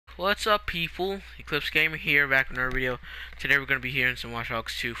What's up, people? Eclipse Gamer here, back with another video. Today we're gonna be hearing some Watch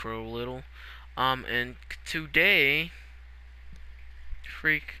Dogs 2 for a little. And today,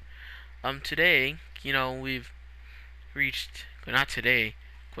 today, we've reached, well, not today,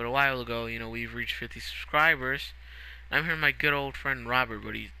 but a while ago, we've reached 50 subscribers. I'm here with my good old friend Robert,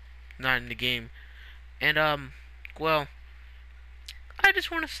 but he's not in the game. And, well, I just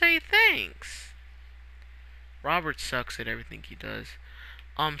want to say thanks. Robert sucks at everything he does.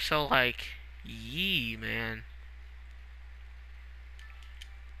 So, like, yee, man.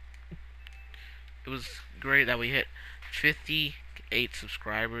 It was great that we hit 58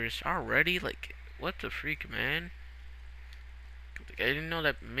 subscribers already. Like, what the freak, man? Like, I didn't know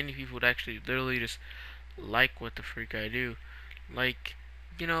that many people would actually literally just like what the freak I do. Like,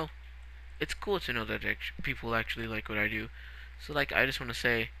 it's cool to know that people actually like what I do. So, like, I just want to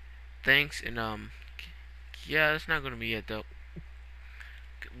say thanks, and, yeah, that's not going to be it, though.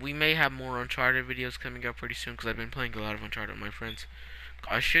 We may have more Uncharted videos coming up pretty soon, because I've been playing a lot of Uncharted with my friends.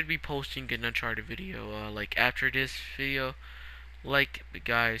 I should be posting an Uncharted video, like, after this video. Like, but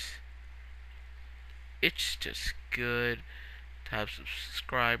guys, it's just good to have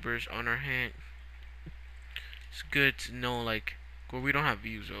subscribers on our hand. It's good to know, like, well, we don't have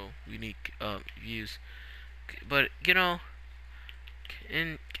views, though. We need, views. But,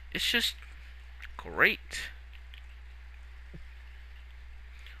 and it's just great.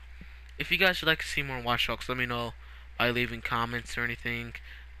 If you guys would like to see more Watch Dogs, let me know by leaving comments or anything.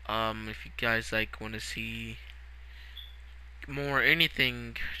 If you guys, like, want to see more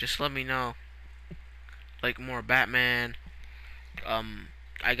anything, just let me know. Like, more Batman.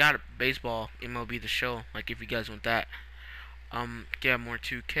 I got a baseball, MLB The Show. Like, if you guys want that. Yeah, more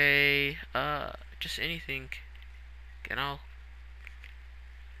 2K. Just anything.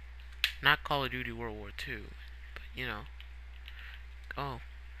 Not Call of Duty World War II, but Oh,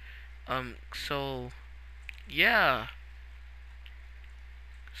 so yeah,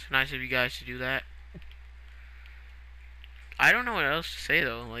 it's nice of you guys to do that. I don't know what else to say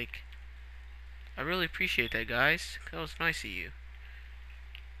though. Like, I really appreciate that, guys. That was nice of you.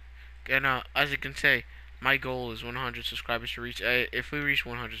 And as you can say, my goal is 100 subscribers to reach. If we reach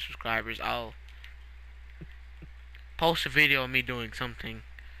 100 subscribers, I'll post a video of me doing something.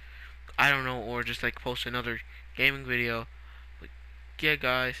 I don't know, or just like post another gaming video. But yeah,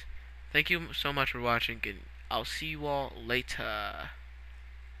 guys, thank you so much for watching, and I'll see you all later.